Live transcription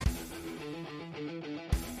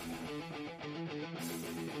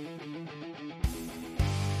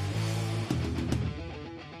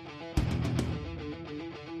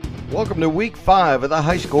Welcome to Week 5 of the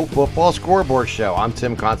High School Football Scoreboard Show. I'm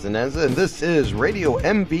Tim Continenza, and this is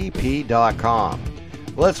RadioMVP.com.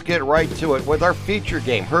 Let's get right to it with our feature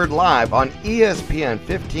game, heard live on ESPN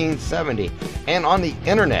 1570 and on the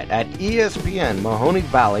internet at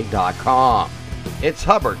ESPNMahoneyValley.com. It's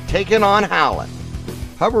Hubbard taking on Howland.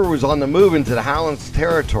 Hubbard was on the move into the Howland's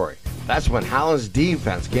territory. That's when Howland's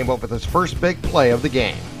defense came up with his first big play of the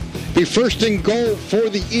game. The first and goal for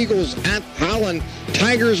the Eagles at Howland.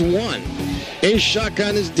 Tigers 1. In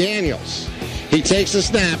shotgun is Daniels. He takes the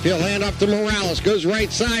snap. He'll hand off to Morales. Goes right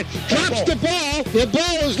side. Drops the ball. The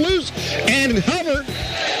ball is loose. And Hubbard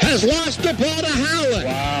has lost the ball to Howland.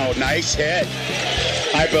 Wow, nice hit.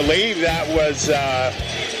 I believe that was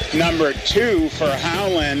number 2 for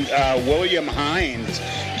Howland. William Hines,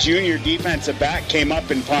 junior defensive back, came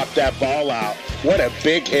up and popped that ball out. What a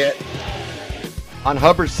big hit. On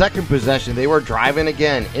Hubbard's second possession, they were driving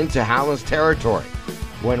again into Howland's territory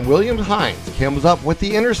when William Hines comes up with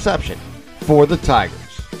the interception for the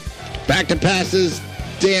Tigers. Back to passes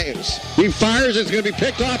Daniels. He fires. It's going to be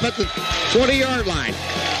picked off at the 20-yard line.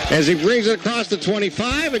 As he brings it across the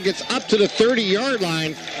 25, it gets up to the 30-yard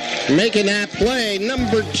line. Making that play,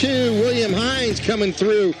 number 2, William Hines coming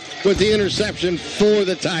through with the interception for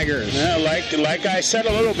the Tigers. Yeah, like I said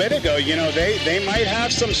a little bit ago, you know, they might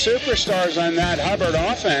have some superstars on that Hubbard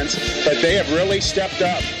offense, but they have really stepped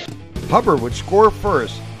up. Hubbard would score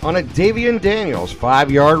first on a Davian Daniels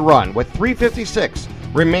 5-yard run with 3:56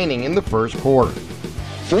 remaining in the first quarter.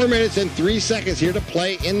 4 minutes and 3 seconds here to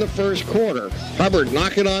play in the first quarter. Hubbard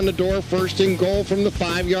knocking on the door, first and goal from the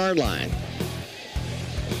 5-yard line.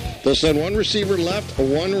 They'll send one receiver left,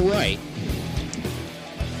 one right.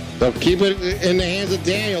 They'll keep it in the hands of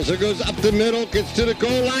Daniels. It goes up the middle, gets to the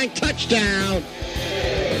goal line, touchdown.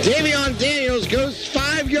 Davion Daniels goes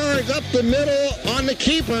 5 yards up the middle on the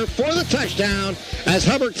keeper for the touchdown as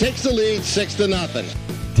Hubbard takes the lead 6-0.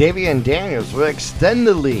 Davian Daniels will extend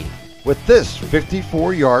the lead with this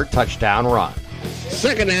 54-yard touchdown run.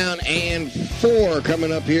 2nd down and 4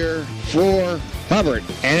 coming up here for Hubbard.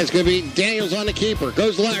 And it's going to be Daniels on the keeper.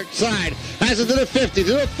 Goes left side. Has it to the 50,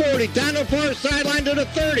 to the 40, down the far sideline to the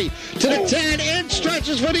 30, to the 10. In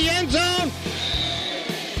stretches for the end zone.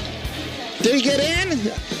 Did he get in?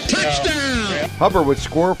 Touchdown! Hubbard would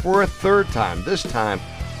score for a third time, this time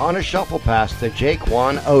on a shuffle pass to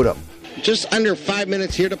Jaquan Odom. Just under 5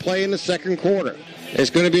 minutes here to play in the second quarter. It's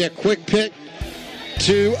going to be a quick pick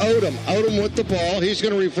to Odom. Odom with the ball. He's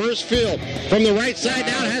going to reverse field. From the right side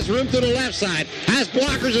down, has room to the left side. Has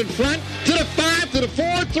blockers in front. To the 5, to the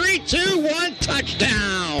 4, 3, 2, 1,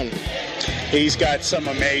 touchdown. He's got some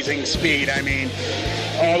amazing speed. I mean,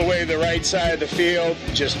 all the way to the right side of the field,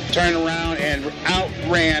 just turned around and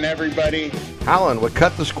outran everybody. Howland would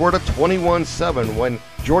cut the score to 21-7 when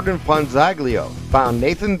Jordan Fonzaglio found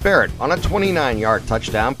Nathan Barrett on a 29-yard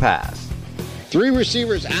touchdown pass. 3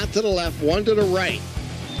 receivers out to the left, 1 to the right.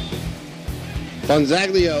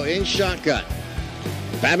 Fonzaglio in shotgun.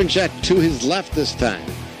 Babinchuk to his left this time.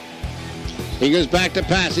 He goes back to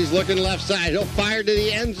pass. He's looking left side. He'll fire to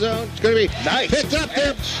the end zone. It's going to be picked up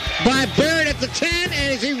there by Barrett at the 10,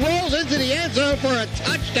 and as he rolls into the end zone for a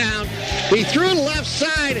touchdown, he threw it left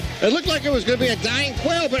side. It looked like it was going to be a dying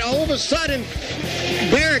quail, but all of a sudden,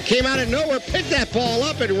 Barrett came out of nowhere, picked that ball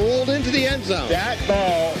up, and rolled into the end zone. That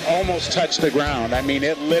ball almost touched the ground. I mean,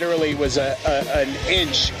 it literally was an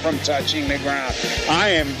inch from touching the ground. I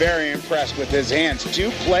am very impressed with his hands.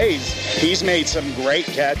 2 plays, he's made some great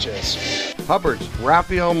catches. Hubbard's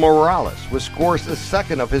Rafael Morales would score the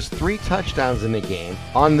second of his 3 touchdowns in the game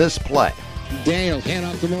on this play. Daniels, hand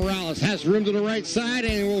off to Morales, has room to the right side,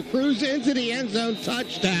 and will cruise into the end zone,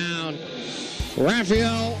 touchdown.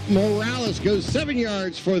 Rafael Morales goes 7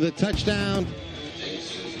 yards for the touchdown.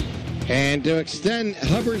 And to extend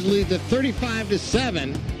Hubbard's lead to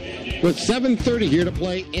 35-7 with 7:30 here to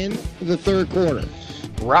play in the third quarter.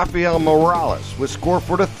 Rafael Morales would score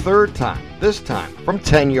for the 3rd time, this time from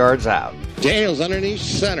 10 yards out. Daniels underneath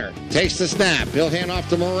center, takes the snap. He'll hand off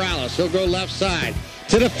to Morales. He'll go left side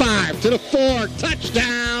to the 5, to the 4,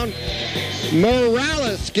 touchdown.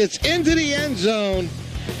 Morales gets into the end zone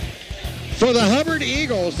for the Hubbard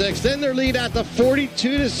Eagles to extend their lead out to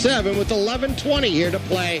 42-7 with 11:20 here to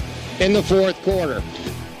play in the fourth quarter.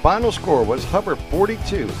 Final score was Hubbard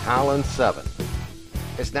 42, Howland 7.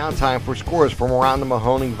 It's now time for scores from around the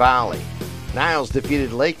Mahoning Valley. Niles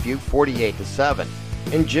defeated Lakeview 48-7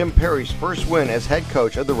 in Jim Perry's first win as head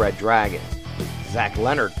coach of the Red Dragons. Zach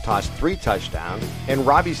Leonard tossed 3 touchdowns, and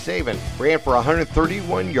Robbie Saban ran for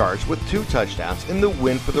 131 yards with 2 touchdowns in the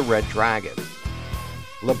win for the Red Dragons.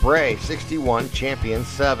 LeBray 61, Champions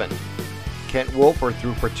 7. Kent Wolfer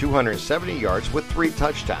threw for 270 yards with 3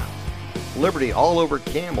 touchdowns. Liberty all over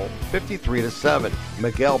Campbell, 53-7.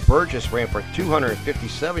 Miguel Burgess ran for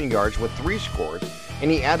 257 yards with 3 scores, and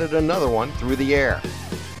he added another one through the air.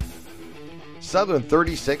 Southern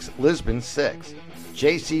 36, Lisbon 6.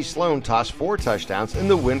 J.C. Sloan tossed 4 touchdowns in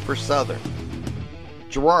the win for Southern.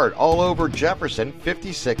 Girard all over Jefferson,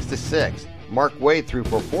 56-6. Mark Wade threw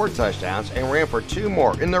for 4 touchdowns and ran for 2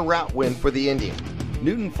 more in the rout win for the Indians.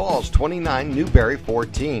 Newton Falls 29, Newberry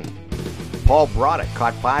 14. Paul Broderick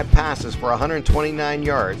caught 5 passes for 129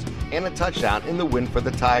 yards and a touchdown in the win for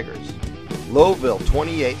the Tigers. Lowville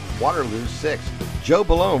 28, Waterloo 6. Joe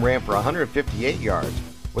Balone ran for 158 yards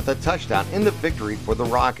with a touchdown in the victory for the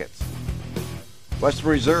Rockets. Western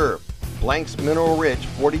Reserve, Blanks Mineral Ridge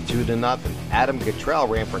 42-0. Adam Cottrell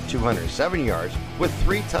ran for 207 yards with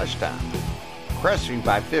 3 touchdowns. Crestview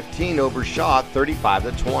by 15 over Shaw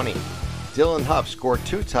 35-20. Dylan Huff scored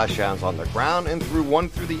 2 touchdowns on the ground and threw 1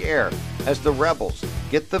 through the air as the Rebels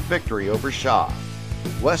get the victory over Shaw.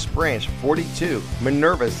 West Branch 42,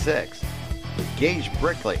 Minerva 6. Gage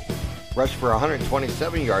Brickley rushed for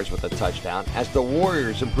 127 yards with a touchdown as the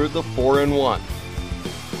Warriors improved to 4-1.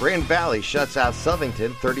 Grand Valley shuts out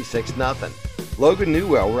Southington 36-0. Logan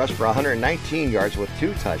Newell rushed for 119 yards with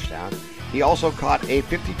 2 touchdowns. He also caught a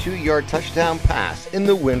 52-yard touchdown pass in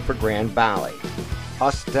the win for Grand Valley.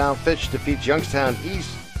 Austintown Fitch defeats Youngstown East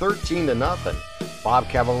 13-0. Bob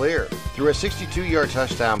Cavalier threw a 62-yard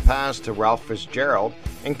touchdown pass to Ralph Fitzgerald,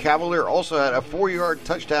 and Cavalier also had a 4-yard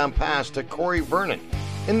touchdown pass to Corey Vernon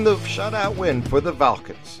in the shutout win for the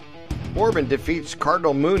Falcons. Bourbon defeats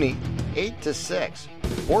Cardinal Mooney 8-6.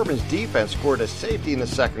 Bourbon's defense scored a safety in the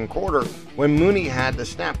second quarter when Mooney had the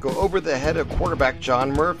snap go over the head of quarterback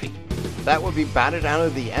John Murphy. That would be batted out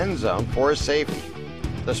of the end zone for a safety.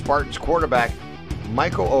 The Spartans quarterback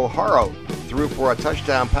Michael O'Hara threw for a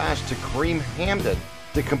touchdown pass to Kareem Hamden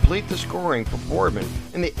to complete the scoring for Boardman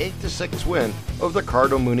in the 8-6 win over the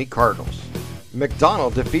Cardinal Mooney Cardinals.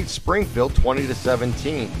 McDonald defeats Springfield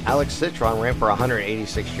 20-17. Alex Citron ran for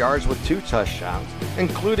 186 yards with 2 touchdowns,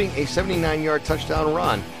 including a 79-yard touchdown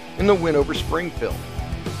run in the win over Springfield.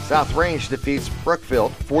 South Range defeats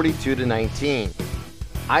Brookfield 42-19.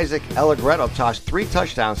 Isaac Allegretto tossed 3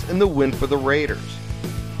 touchdowns in the win for the Raiders.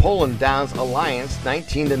 Poland downs Alliance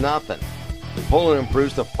 19-0. Poland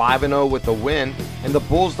improves to 5-0 with the win, and the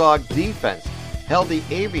Bulldog defense held the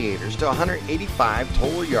Aviators to 185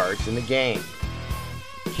 total yards in the game.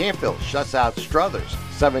 Campbell shuts out Struthers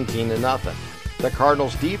 17-0. The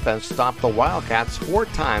Cardinals defense stopped the Wildcats 4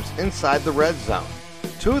 times inside the red zone.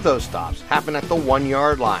 2 of those stops happened at the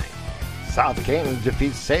 1-yard line. South Canton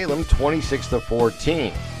defeats Salem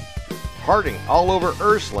 26-14. Harding all over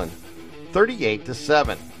Ursuline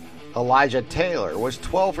 38-7. Elijah Taylor was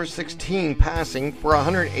 12 for 16 passing for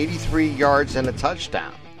 183 yards and a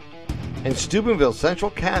touchdown. And Steubenville Central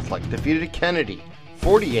Catholic defeated Kennedy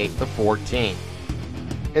 48-14.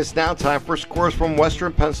 It's now time for scores from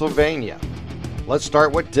Western Pennsylvania. Let's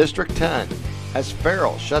start with District 10 as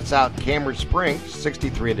Farrell shuts out Cameron Springs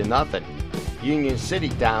 63-0. Union City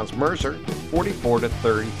downs Mercer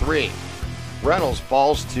 44-33. Reynolds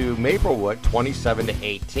falls to Maplewood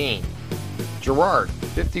 27-18. Girard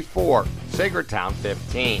 54, Sagertown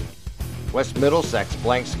 15. West Middlesex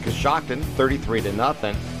blanks Coshocton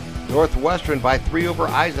 33-0. Northwestern by 3 over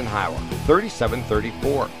Eisenhower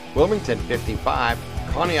 37-34. Wilmington 55,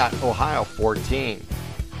 Conneaut, Ohio 14.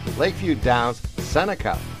 Lakeview downs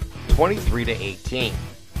Seneca 23-18.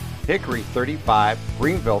 Hickory 35,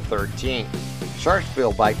 Greenville 13.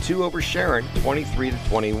 Sharpsville by 2 over Sharon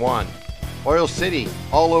 23-21. Oil City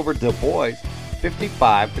all over Du Bois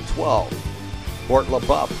 55-12. Fort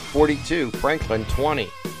LaBeouf 42, Franklin 20.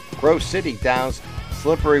 Grove City downs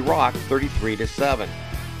Slippery Rock 33-7.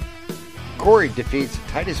 Corey defeats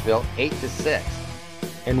Titusville 8-6.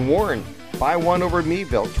 And Warren by 1 over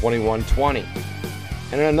Meadville 21-20.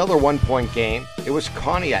 And in another 1-point game, it was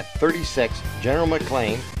Conneaut 36, General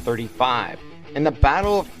McLean 35. In the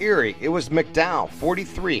Battle of Erie, it was McDowell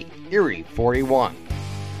 43, Erie 41.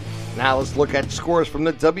 Now let's look at scores from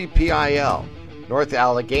the WPIL. North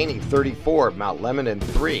Allegheny 34, Mount Lebanon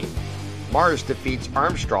 3. Mars defeats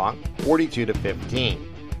Armstrong 42-15.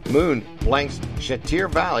 Moon blanks Chatear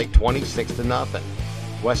Valley 26-0.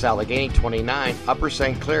 West Allegheny 29, Upper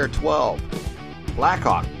St. Clair 12.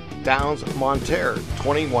 Blackhawk downs Monterey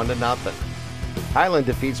 21-0. Highland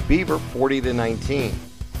defeats Beaver 40-19.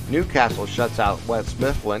 Newcastle shuts out West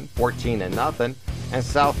Mifflin 14-0, and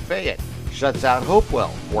South Fayette shuts out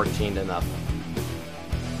Hopewell 14-0.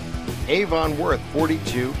 Avon Worth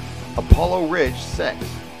 42, Apollo Ridge 6.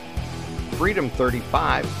 Freedom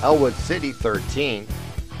 35, Elwood City 13.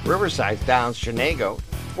 Riverside downs Shenago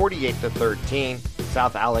 48-13.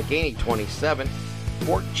 South Allegheny 27,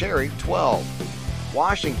 Fort Cherry 12,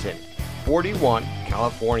 Washington 41,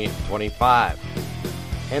 California 25.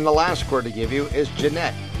 And the last score to give you is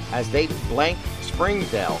Jeanette as they blank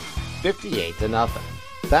Springdale 58-0.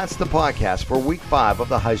 That's the podcast for Week 5 of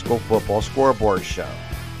the High School Football Scoreboard Show.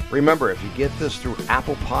 Remember, if you get this through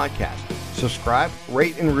Apple Podcasts, subscribe,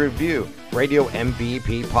 rate, and review Radio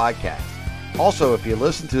MVP Podcast. Also, if you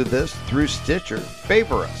listen to this through Stitcher,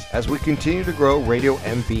 favor us as we continue to grow Radio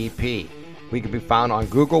MVP. We can be found on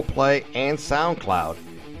Google Play and SoundCloud,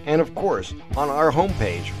 and of course, on our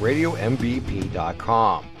homepage,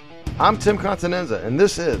 RadioMVP.com. I'm Tim Continenza, and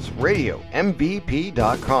this is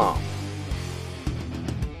RadioMVP.com.